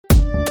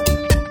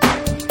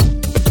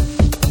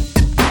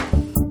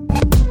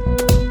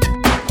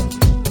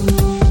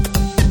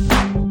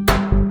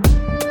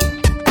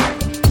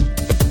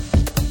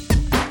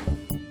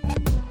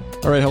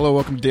All right, hello,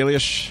 welcome to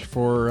Dailyish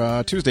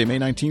for Tuesday, May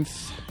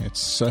 19th.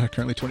 It's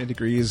currently 20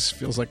 degrees,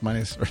 feels like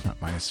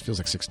feels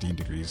like 16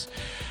 degrees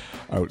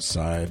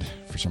outside.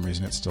 For some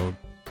reason, it's still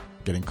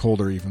getting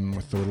colder, even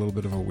with the little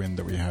bit of a wind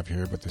that we have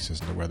here, but this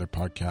isn't a weather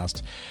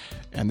podcast.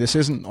 And this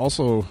isn't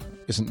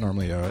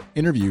normally an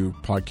interview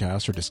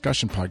podcast or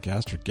discussion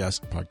podcast or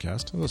guest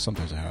podcast, although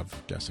sometimes I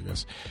have guests, I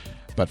guess.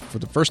 But for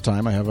the first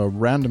time, I have a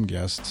random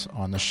guest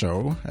on the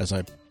show. As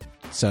I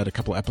said a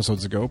couple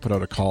episodes ago, put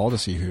out a call to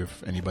see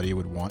if anybody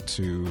would want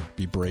to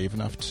be brave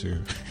enough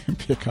to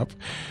pick up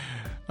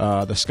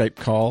the Skype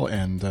call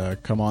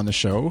and come on the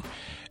show.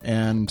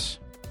 And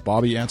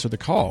Bobby answered the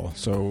call.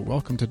 So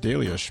welcome to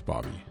Dailyish,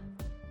 Bobby.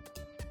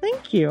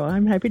 Thank you.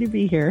 I'm happy to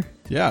be here.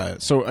 Yeah.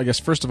 So I guess,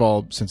 first of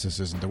all, since this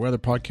isn't the weather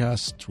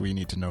podcast, we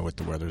need to know what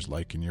the weather's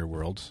like in your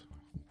world.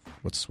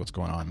 What's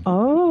going on?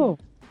 Oh,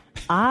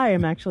 I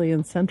am actually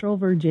in Central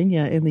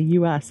Virginia in the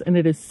U.S., and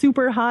it is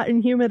super hot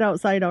and humid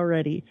outside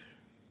already.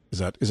 Is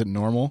it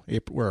normal?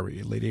 April, where are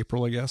we? Late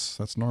April, I guess.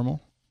 That's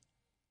normal?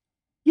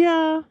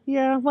 Yeah.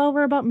 Well,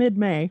 we're about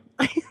mid-May.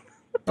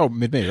 Oh,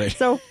 mid-May, right?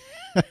 So,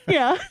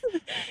 yeah.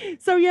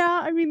 So,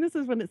 yeah, I mean, this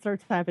is when it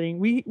starts happening.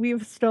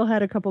 We've still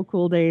had a couple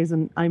cool days,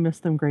 and I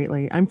miss them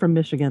greatly. I'm from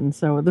Michigan,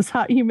 so this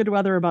hot, humid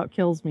weather about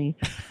kills me.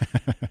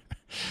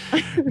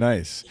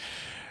 Nice.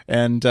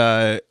 And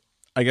I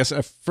guess,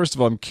 first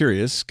of all, I'm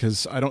curious,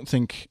 because I don't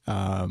think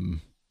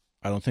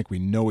we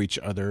know each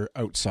other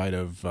outside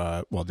of,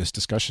 this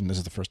discussion. This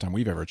is the first time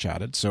we've ever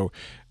chatted. So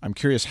I'm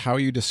curious how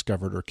you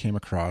discovered or came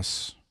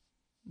across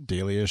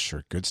Dailyish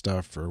or Good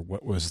Stuff, or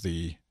what was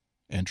the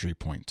entry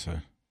point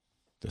to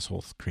this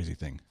whole crazy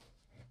thing?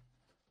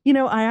 You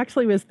know, I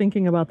actually was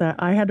thinking about that.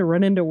 I had to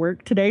run into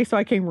work today, so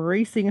I came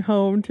racing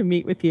home to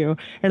meet with you.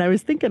 And I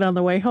was thinking on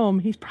the way home,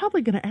 he's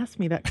probably going to ask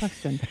me that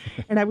question.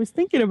 And I was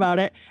thinking about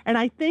it. And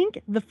I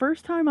think the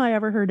first time I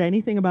ever heard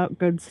anything about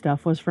Good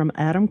Stuff was from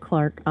Adam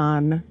Clark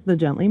on The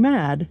Gently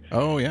Mad.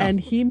 Oh, yeah.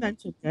 And he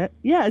mentioned it.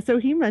 Yeah, so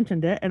he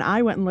mentioned it. And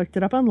I went and looked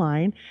it up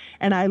online.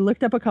 And I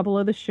looked up a couple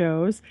of the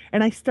shows.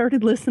 And I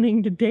started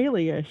listening to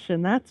Dailyish.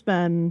 And that's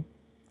been,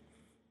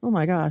 oh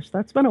my gosh,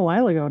 that's been a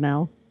while ago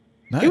now.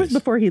 Nice. It was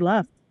before he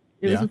left.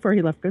 It was before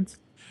he left Good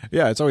Stuff.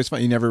 Yeah, it's always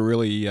fun. You never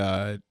really,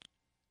 I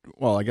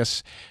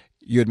guess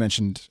you had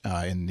mentioned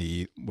in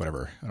the,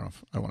 whatever, I don't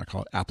want to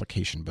call it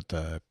application, but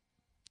the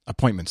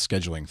appointment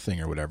scheduling thing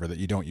or whatever, that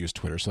you don't use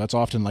Twitter. So that's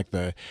often like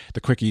the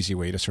quick, easy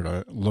way to sort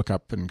of look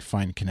up and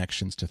find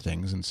connections to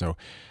things. And so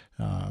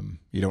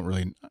you don't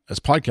really, as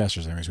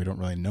podcasters anyways, we don't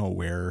really know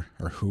where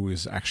or who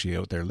is actually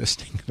out there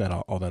listening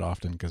all that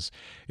often, because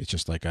it's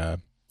just like a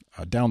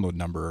download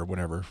number or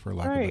whatever, for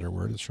lack of a better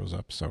word, that shows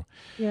up. So,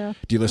 yeah.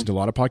 Do you listen to a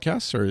lot of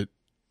podcasts, or?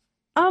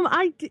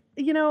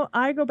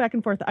 I go back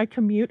and forth. I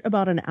commute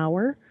about an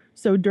hour.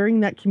 So during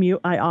that commute,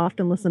 I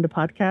often listen to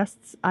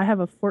podcasts. I have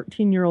a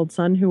 14-year-old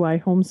son who I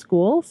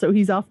homeschool, so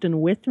he's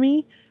often with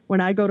me. When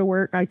I go to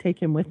work, I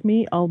take him with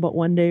me all but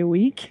one day a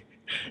week.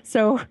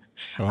 So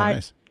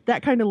nice.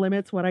 That kind of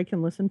limits what I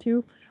can listen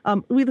to.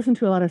 We listen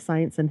to a lot of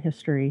science and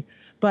history,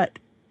 but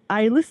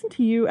I listen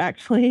to you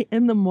actually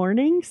in the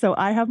morning. So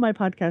I have my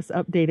podcast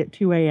update at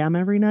 2 a.m.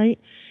 every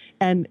night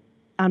and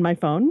on my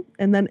phone.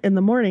 And then in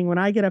the morning when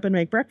I get up and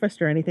make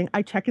breakfast or anything,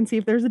 I check and see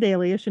if there's a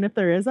Dailyish. And if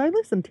there is, I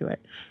listen to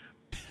it.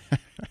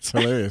 That's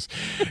hilarious.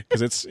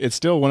 Because it's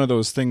still one of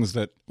those things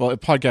that, well,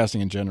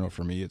 podcasting in general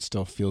for me, it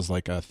still feels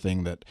like a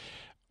thing that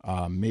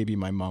maybe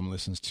my mom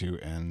listens to,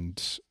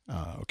 and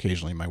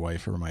occasionally my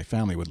wife or my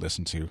family would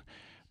listen to.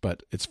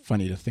 But it's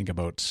funny to think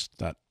about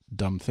that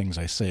dumb things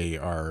I say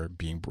are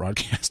being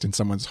broadcast in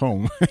someone's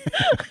home,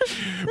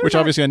 which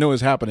obviously I know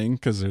is happening,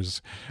 because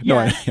there's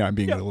I'm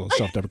being a little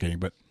self-deprecating,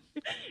 but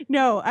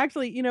no,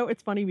 actually,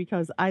 it's funny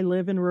because I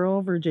live in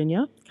rural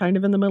Virginia, kind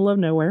of in the middle of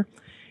nowhere,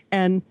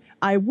 and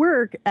I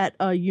work at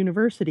a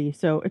university,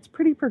 so it's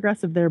pretty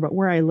progressive there, but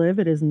where I live,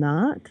 it is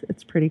not.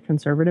 It's pretty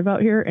conservative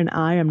out here, and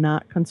I am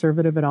not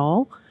conservative at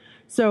all.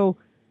 So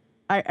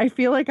I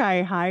feel like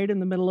I hide in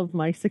the middle of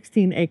my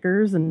 16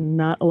 acres, and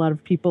not a lot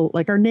of people,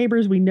 like our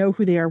neighbors, we know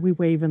who they are. We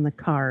wave in the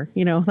car,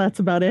 that's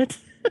about it.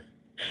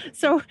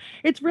 So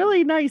it's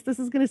really nice. This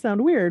is going to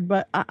sound weird,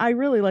 but I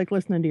really like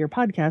listening to your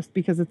podcast,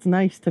 because it's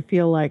nice to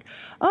feel like,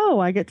 oh,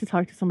 I get to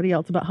talk to somebody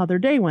else about how their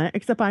day went,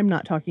 except I'm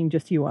not talking,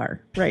 just you are.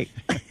 Right.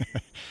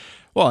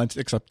 Well,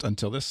 except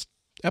until this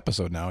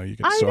episode now.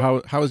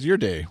 So how was your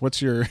day?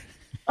 What's your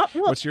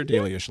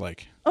Dailyish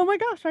like? Oh my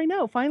gosh, I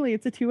know. Finally,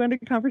 it's a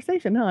two-ended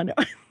conversation, huh? No.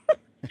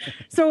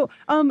 So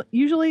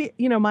usually,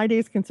 my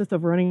days consist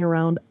of running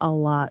around a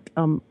lot.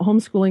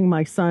 Homeschooling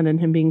my son, and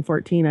him being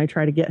 14, I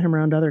try to get him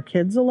around other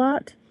kids a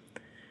lot.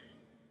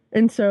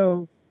 And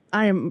so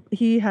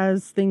he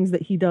has things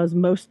that he does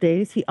most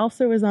days. He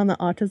also is on the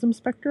autism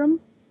spectrum.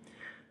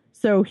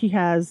 So he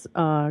has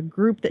a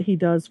group that he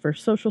does for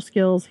social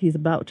skills. He's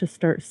about to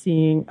start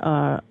seeing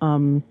a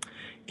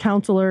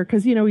counselor,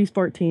 because, he's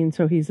 14,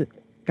 so he's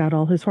got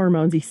all his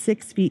hormones. He's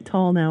 6 feet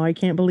tall now. I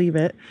can't believe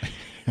it.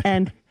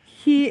 And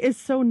he is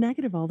so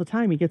negative all the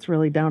time. He gets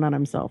really down on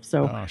himself.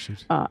 So Oh,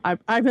 shoot.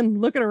 I've been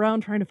looking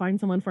around trying to find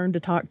someone for him to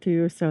talk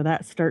to. So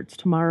that starts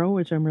tomorrow,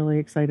 which I'm really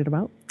excited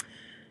about.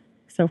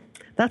 So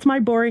that's my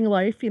boring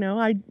life.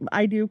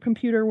 I do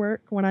computer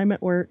work when I'm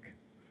at work.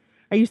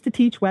 I used to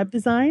teach web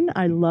design.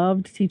 I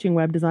loved teaching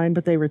web design,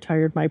 but they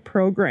retired my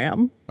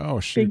program. Oh,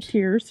 shoot. Big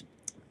tears.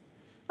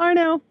 I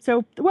know.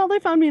 So, well, they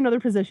found me another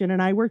position,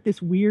 and I work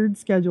this weird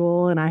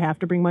schedule, and I have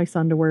to bring my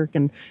son to work,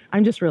 and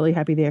I'm just really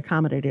happy they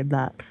accommodated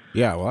that.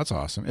 Yeah, well, that's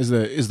awesome. Is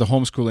the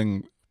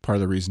homeschooling part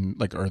of the reason,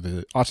 or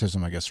the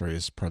autism, I guess, right,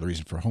 is part of the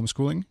reason for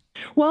homeschooling?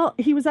 Well,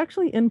 he was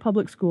actually in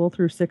public school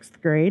through 6th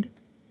grade.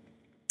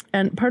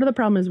 And part of the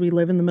problem is we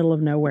live in the middle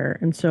of nowhere.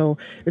 And so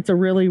it's a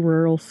really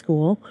rural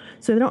school.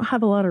 So they don't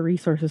have a lot of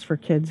resources for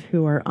kids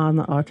who are on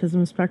the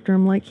autism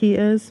spectrum like he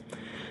is.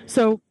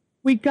 So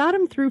we got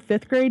him through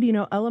 5th grade.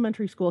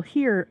 Elementary school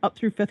here up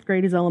through 5th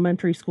grade is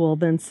elementary school.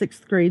 Then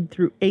 6th grade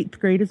through 8th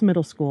grade is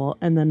middle school.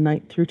 And then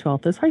 9th through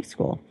 12th is high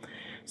school.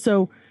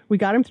 So we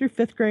got him through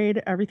 5th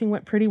grade. Everything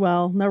went pretty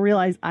well. Now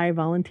realize I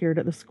volunteered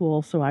at the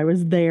school, so I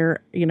was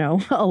there,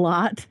 a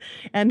lot.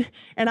 And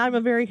I'm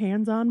a very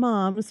hands-on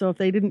mom, so if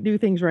they didn't do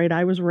things right,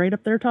 I was right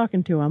up there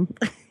talking to them.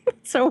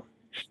 So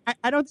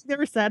I don't think they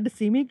were sad to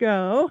see me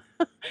go.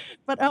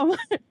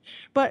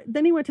 But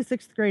then he went to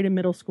 6th grade in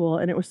middle school,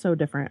 and it was so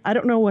different. I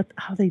don't know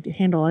how they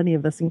handle any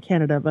of this in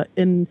Canada, but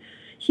in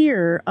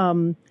here,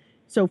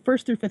 so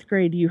 1st through 5th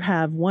grade, you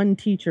have one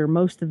teacher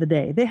most of the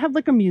day. They have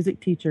like a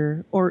music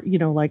teacher or,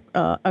 like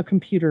a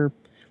computer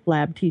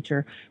lab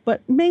teacher,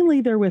 but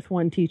mainly they're with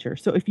one teacher.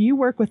 So if you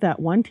work with that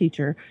one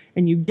teacher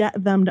and you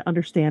get them to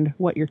understand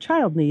what your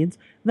child needs,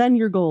 then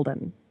you're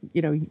golden,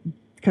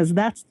 because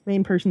that's the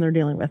main person they're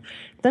dealing with.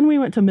 Then we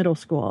went to middle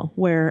school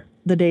where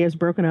the day is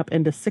broken up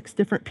into 6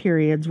 different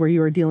periods where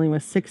you are dealing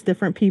with 6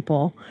 different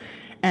people.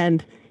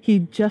 And he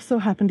just so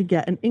happened to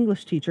get an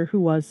English teacher who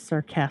was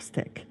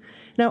sarcastic.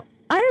 Now,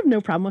 I have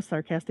no problem with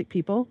sarcastic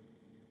people.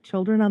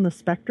 Children on the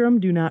spectrum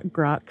do not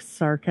grok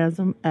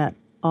sarcasm at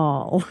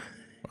all.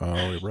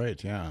 Oh,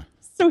 right, yeah.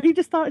 So he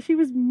just thought she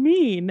was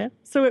mean.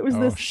 So it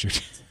was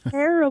Shoot.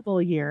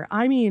 terrible year.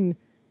 I mean,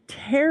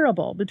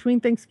 terrible. Between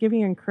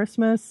Thanksgiving and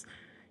Christmas,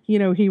 he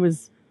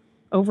was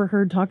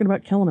overheard talking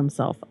about killing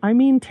himself. I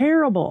mean,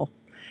 terrible.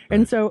 Right.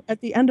 And so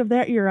at the end of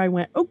that year, I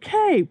went,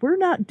 okay, we're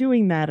not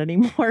doing that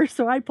anymore.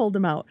 So I pulled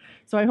him out.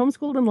 So I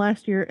homeschooled him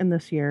last year and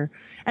this year.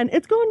 And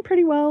it's going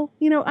pretty well,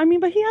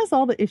 but he has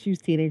all the issues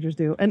teenagers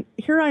do. And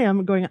here I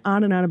am going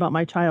on and on about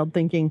my child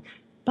thinking,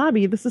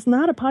 Bobby, this is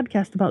not a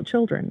podcast about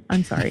children.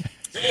 I'm sorry.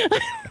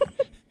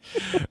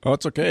 Oh,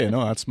 it's okay.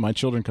 No, that's my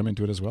children come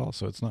into it as well.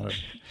 So it's not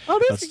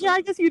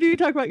I guess you do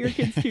talk about your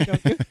kids too,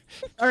 don't you?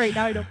 All right.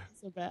 Now I don't feel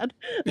so bad.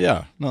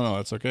 Yeah, no,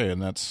 that's okay.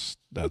 And that's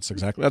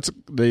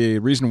the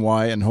reason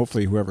why. And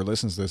hopefully whoever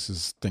listens to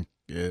this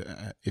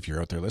if you're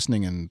out there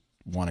listening and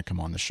want to come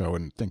on the show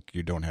and think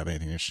you don't have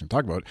anything interesting to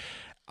talk about,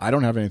 I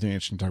don't have anything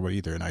interesting to talk about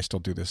either. And I still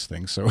do this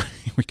thing. So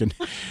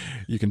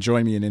you can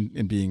join me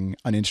in being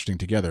uninteresting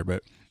together.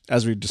 But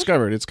as we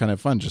discovered, it's kind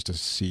of fun just to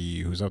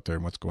see who's out there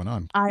and what's going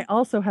on. I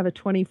also have a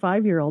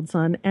 25-year-old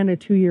son and a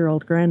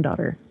 2-year-old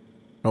granddaughter.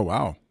 Oh,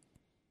 wow.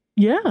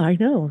 Yeah, I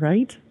know,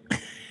 right? Well,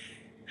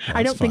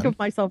 I don't think of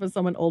myself as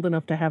someone old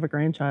enough to have a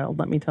grandchild,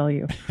 let me tell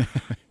you.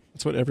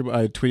 That's what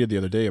I tweeted the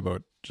other day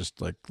about,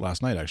 just like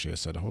last night, actually. I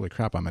said, holy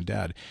crap, I'm a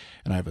dad.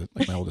 And I have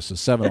my oldest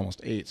is 7,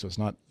 almost 8, so it's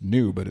not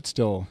new, but it's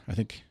still, I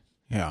think,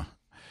 yeah.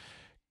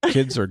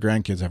 Kids or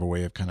grandkids have a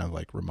way of kind of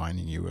like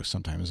reminding you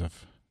sometimes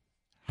of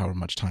how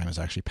much time has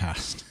actually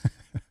passed.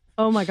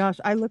 Oh my gosh.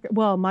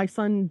 My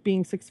son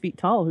being 6 feet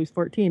tall, who's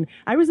 14,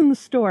 I was in the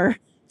store.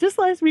 Just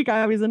last week,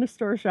 I was in a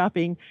store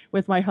shopping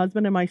with my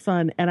husband and my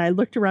son, and I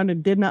looked around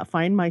and did not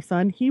find my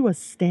son. He was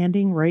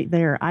standing right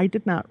there. I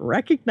did not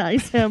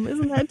recognize him.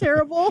 Isn't that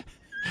terrible?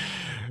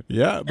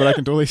 Yeah, but I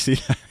can totally see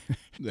that.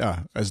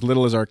 Yeah, as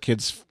little as our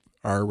kids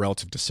are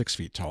relative to 6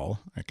 feet tall,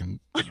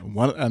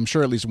 I'm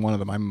sure at least one of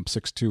them, I'm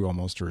 6'2"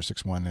 almost, or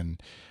 6'1",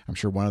 and I'm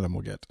sure one of them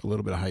will get a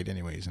little bit of height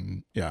anyways.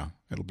 And yeah,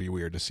 it'll be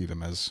weird to see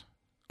them as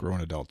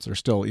grown adults. They're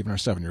still, even our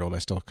 7-year-old, I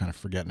still kind of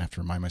forget and have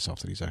to remind myself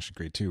that he's actually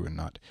grade 2 and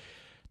not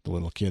the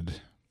little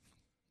kid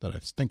that I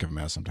think of him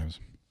as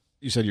sometimes.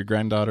 You said your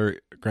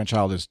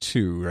grandchild is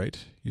 2, right?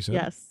 You said?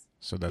 Yes.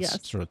 So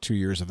that's sort of 2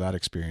 years of that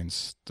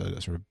experience,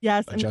 sort of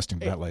adjusting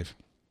to that life.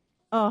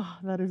 Oh,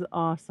 that is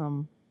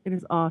awesome. It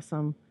is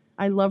awesome.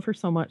 I love her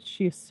so much.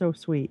 She is so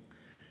sweet.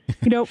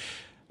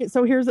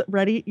 So here's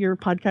ready. Your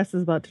podcast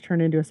is about to turn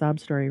into a sob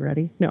story.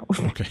 Ready? No.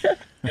 Okay.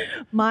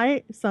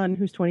 My son,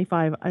 who's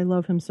 25, I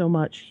love him so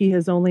much. He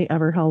has only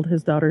ever held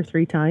his daughter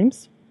 3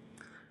 times.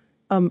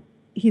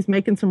 He's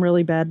making some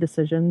really bad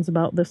decisions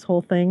about this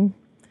whole thing.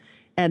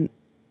 And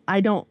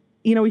I don't,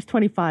 he's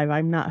 25.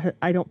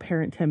 I don't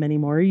parent him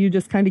anymore. You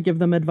just kind of give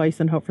them advice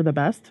and hope for the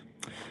best.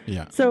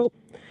 Yeah. So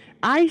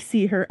I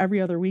see her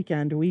every other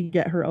weekend. We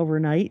get her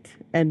overnight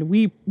and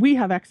we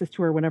have access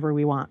to her whenever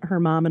we want. Her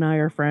mom and I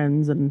are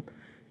friends. And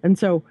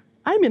so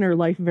I'm in her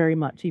life very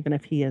much, even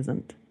if he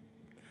isn't.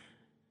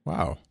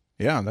 Wow.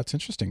 Yeah. That's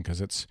interesting.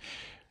 'Cause it's,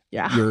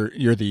 yeah,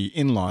 you're the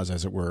in-laws,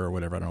 as it were, or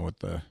whatever. I don't know what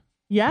the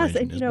Yes,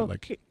 and ranges, but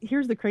like,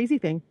 here's the crazy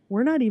thing: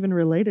 we're not even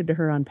related to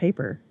her on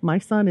paper. My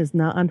son is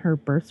not on her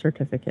birth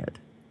certificate.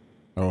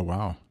 oh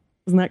wow.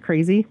 Isn't that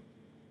crazy?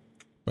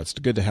 But it's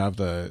good to have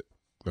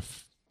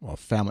well,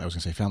 family. I was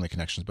going to say family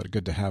connections, but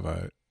good to have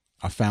a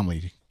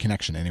family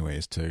connection,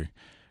 anyways, to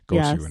go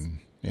Yes. to and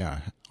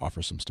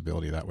offer some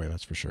stability that way.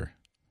 That's for sure.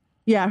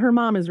 Yeah, her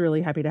mom is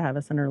really happy to have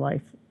us in her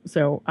life.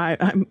 So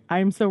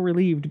I'm so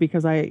relieved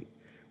because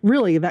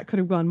that could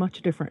have gone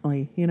much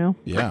differently,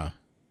 Yeah.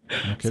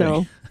 Okay.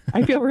 So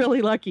I feel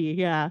really lucky.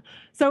 Yeah.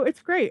 So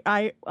it's great.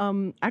 I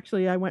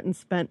went and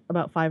spent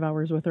about 5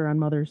 hours with her on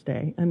Mother's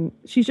Day, and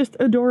she's just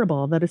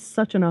adorable. That is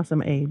such an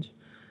awesome age.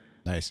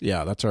 Nice.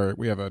 Yeah,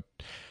 we have a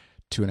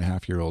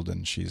 2.5-year-old,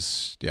 and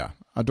she's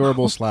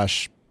adorable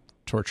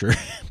 / torture,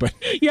 but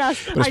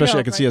Yes, but especially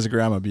I can right? see as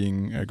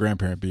a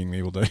grandparent being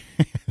able to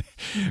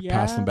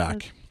pass them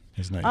back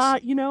is nice.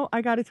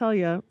 I got to tell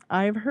you,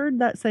 I've heard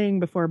that saying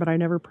before, but I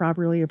never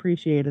properly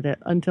appreciated it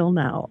until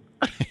now.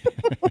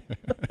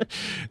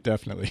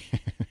 Definitely.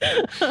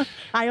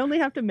 I only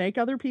have to make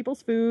other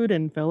people's food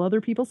and fill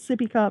other people's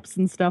sippy cups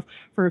and stuff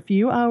for a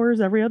few hours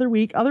every other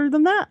week. Other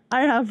than that,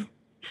 I have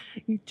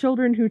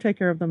children who take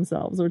care of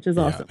themselves, which is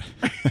awesome.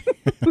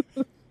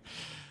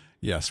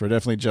 Yes, we're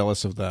definitely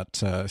jealous of that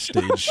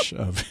stage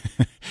of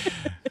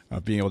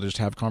being able to just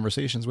have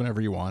conversations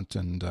whenever you want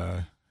and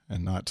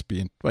not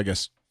be. I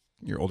guess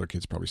your older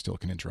kids probably still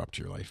can interrupt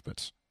your life,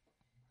 but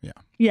yeah.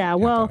 Yeah,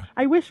 well,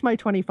 I wish my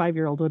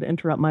 25-year-old would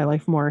interrupt my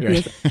life more. Yeah. He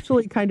has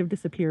actually kind of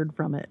disappeared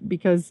from it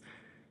because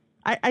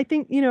I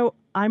think,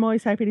 I'm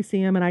always happy to see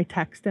him and I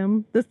text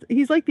him.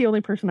 He's like the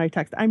only person I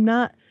text.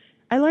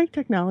 I like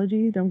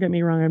technology. Don't get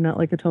me wrong. I'm not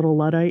like a total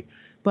Luddite,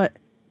 but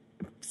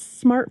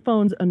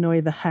smartphones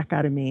annoy the heck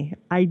out of me.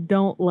 I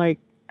don't like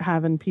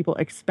having people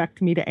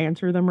expect me to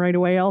answer them right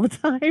away all the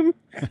time.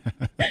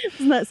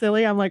 Isn't that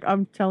silly?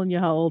 I'm telling you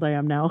how old I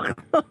am now.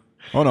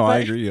 Oh no, I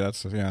agree.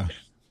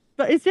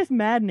 But it's just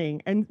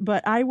maddening.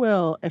 But I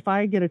will, if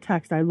I get a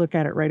text, I look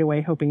at it right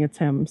away, hoping it's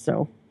him.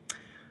 So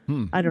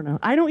I don't know.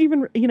 I don't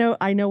even,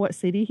 I know what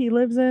city he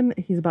lives in.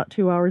 He's about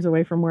 2 hours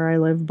away from where I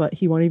live, but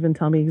he won't even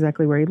tell me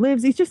exactly where he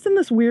lives. He's just in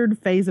this weird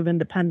phase of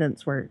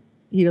independence where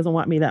he doesn't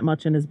want me that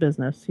much in his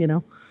business,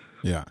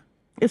 Yeah.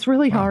 It's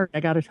really hard,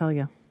 I got to tell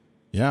you.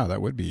 Yeah,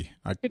 that would be.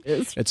 It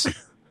is.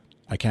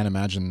 I can't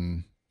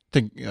imagine.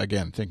 Think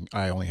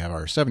I only have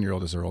our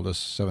 7-year-old as our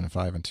oldest, 7 and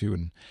 5 and 2,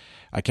 and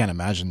I can't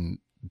imagine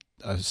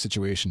a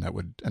situation that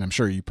would. And I'm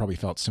sure you probably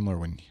felt similar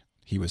when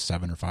he was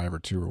 7 or 5 or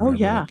 2 or whatever. Oh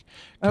yeah.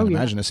 Can't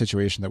imagine a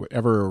situation that would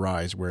ever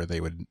arise where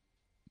they would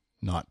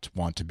not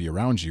want to be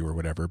around you or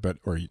whatever,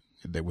 or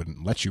they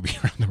wouldn't let you be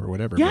around them or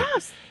whatever.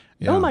 Yes.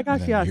 But, oh my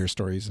gosh. yes. Yes. You hear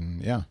stories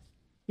and yeah.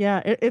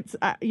 Yeah. It's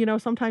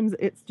sometimes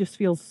it just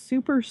feels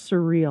super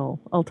surreal.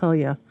 I'll tell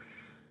you.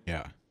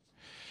 Yeah.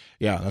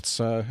 Yeah. That's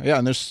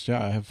and there's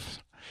I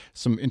have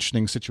some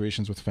interesting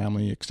situations with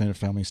family, extended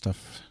family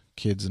stuff,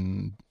 kids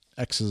and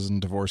exes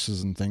and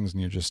divorces and things,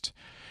 and you just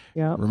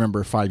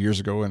remember 5 years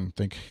ago and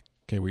think,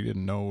 okay, we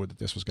didn't know that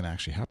this was going to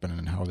actually happen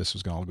and how this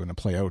was all going to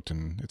play out,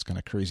 and it's kind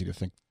of crazy to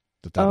think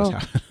that has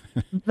happened.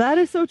 That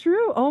is so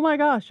true. Oh my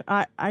gosh,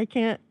 I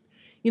can't.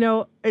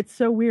 It's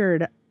so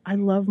weird. I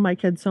love my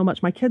kids so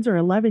much. My kids are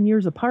 11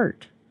 years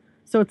apart,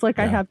 so it's like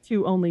I have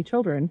two only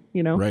children.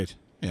 Right?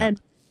 Yeah.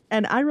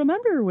 And I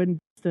remember when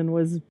Dustin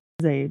was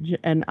his age,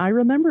 and I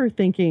remember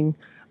thinking,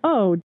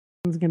 oh,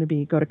 Dustin's going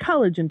to go to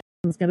college, and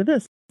Dustin's going to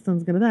this,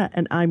 Dustin's going to that,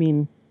 and I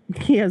mean,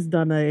 he has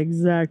done the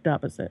exact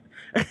opposite.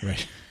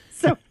 Right.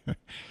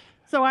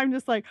 So I'm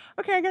just like,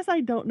 okay, I guess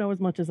I don't know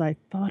as much as I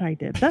thought I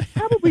did. That's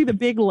probably the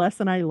big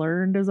lesson I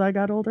learned as I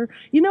got older.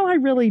 I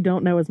really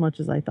don't know as much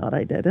as I thought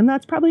I did, and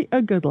that's probably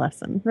a good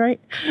lesson,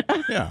 right?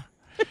 Yeah,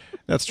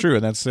 that's true,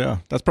 and that's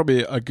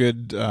probably a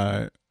good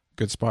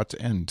spot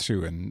to end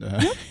too, and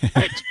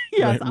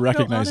yes,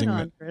 recognizing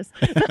that.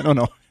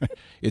 No,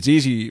 it's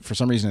easy for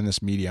some reason in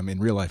this medium. In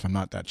real life, I'm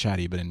not that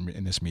chatty, but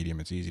in this medium,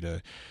 it's easy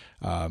to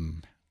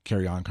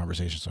carry on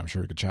conversations. So I'm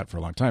sure we could chat for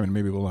a long time, and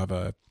maybe we'll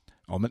have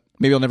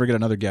maybe I'll never get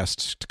another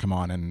guest to come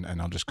on,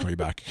 and I'll just call you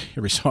back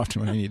every so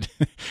often when I need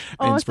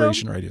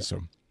inspiration or ideas.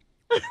 So,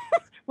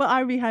 well,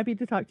 I'd be happy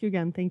to talk to you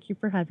again. Thank you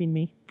for having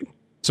me.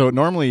 So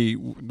normally,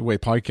 the way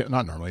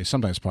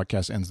sometimes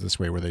podcast ends this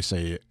way, where they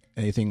say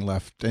anything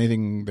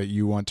that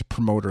you want to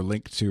promote or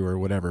link to or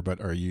whatever. But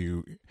do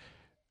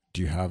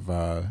you have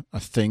a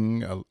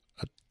thing, a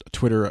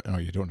Twitter? No,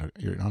 you don't know.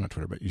 You're not on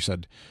Twitter, but you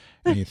said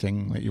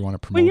anything that you want to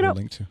promote or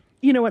link to.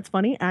 You know what's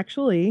funny?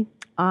 Actually,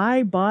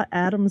 I bought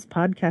Adam's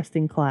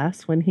podcasting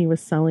class when he was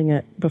selling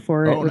it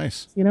before. Oh,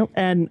 nice.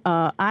 And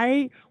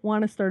I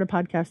want to start a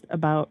podcast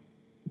about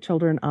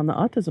children on the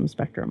autism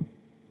spectrum.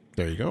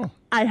 There you go.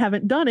 I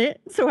haven't done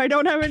it, so I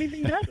don't have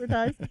anything to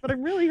advertise, but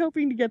I'm really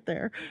hoping to get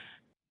there.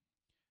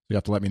 You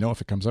have to let me know if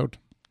it comes out.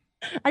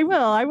 I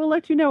will. I will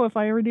let you know if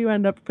I ever do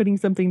end up putting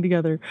something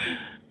together.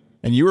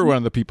 And you were one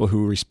of the people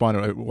who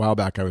responded a while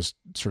back. I was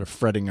sort of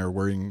fretting or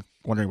wondering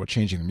about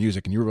changing the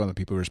music, and you were one of the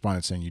people who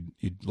responded saying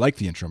you'd like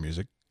the intro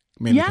music,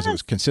 Mainly because it Yes.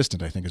 was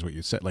consistent, I think is what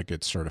you said. Like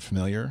it's sort of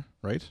familiar,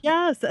 right?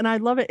 Yes, and I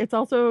love it. It's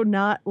also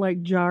not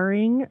like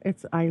jarring.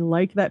 I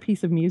like that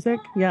piece of music.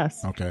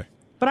 Yes. Okay.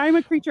 But I'm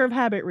a creature of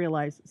habit,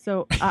 realize.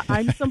 So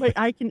I'm somebody,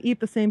 I can eat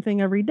the same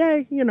thing every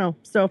day,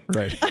 So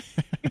Right.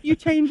 if you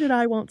change it,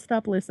 I won't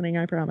stop listening.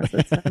 I promise.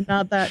 I'm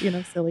not that,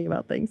 silly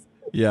about things.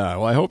 Yeah.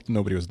 Well, I hope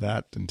nobody was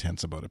that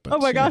intense about it. But Oh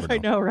my you gosh, never I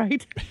know,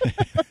 right?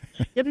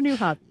 Get a new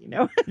hobby,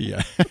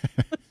 Yeah.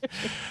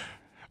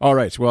 All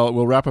right. Well,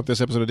 we'll wrap up this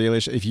episode of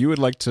Dailyish. If you would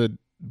like to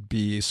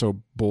be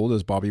so bold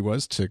as Bobby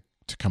was to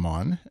come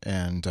on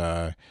and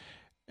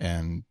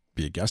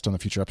be a guest on the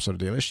future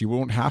episode of Dailyish, you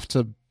won't have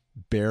to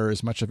bear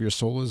as much of your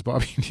soul as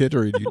Bobby did,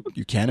 or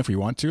you can if we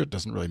want to. It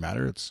doesn't really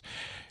matter.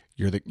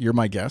 You're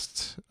my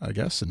guest, I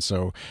guess. And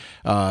so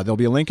there'll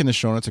be a link in the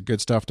show notes at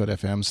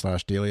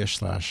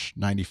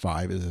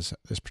goodstuff.fm/dailyish/95 is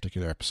this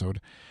particular episode.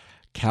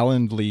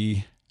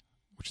 Calendly,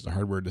 which is a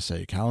hard word to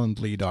say,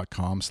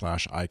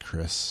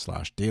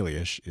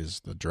 calendly.com/iChris/dailyish is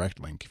the direct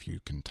link if you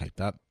can type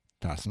that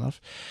fast enough.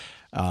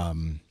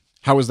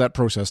 How was that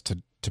process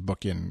to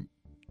book in,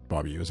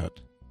 Bobby? Was that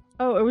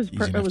Oh, it was easy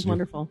enough to do?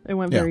 wonderful. It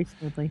went very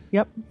smoothly.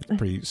 Yep.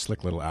 pretty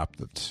slick little app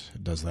that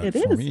does that It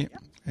for is, me? yeah.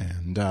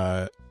 And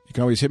you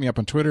can always hit me up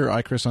on Twitter,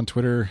 iChris on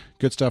Twitter.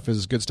 Good Stuff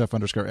is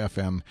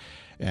goodstuff_FM.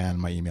 And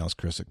my email is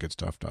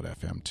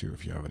chris@goodstuff.fm too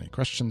if you have any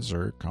questions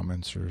or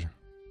comments or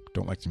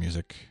don't like the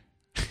music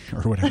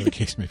or whatever the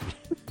case may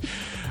be.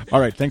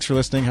 All right. Thanks for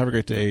listening. Have a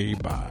great day.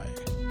 Bye.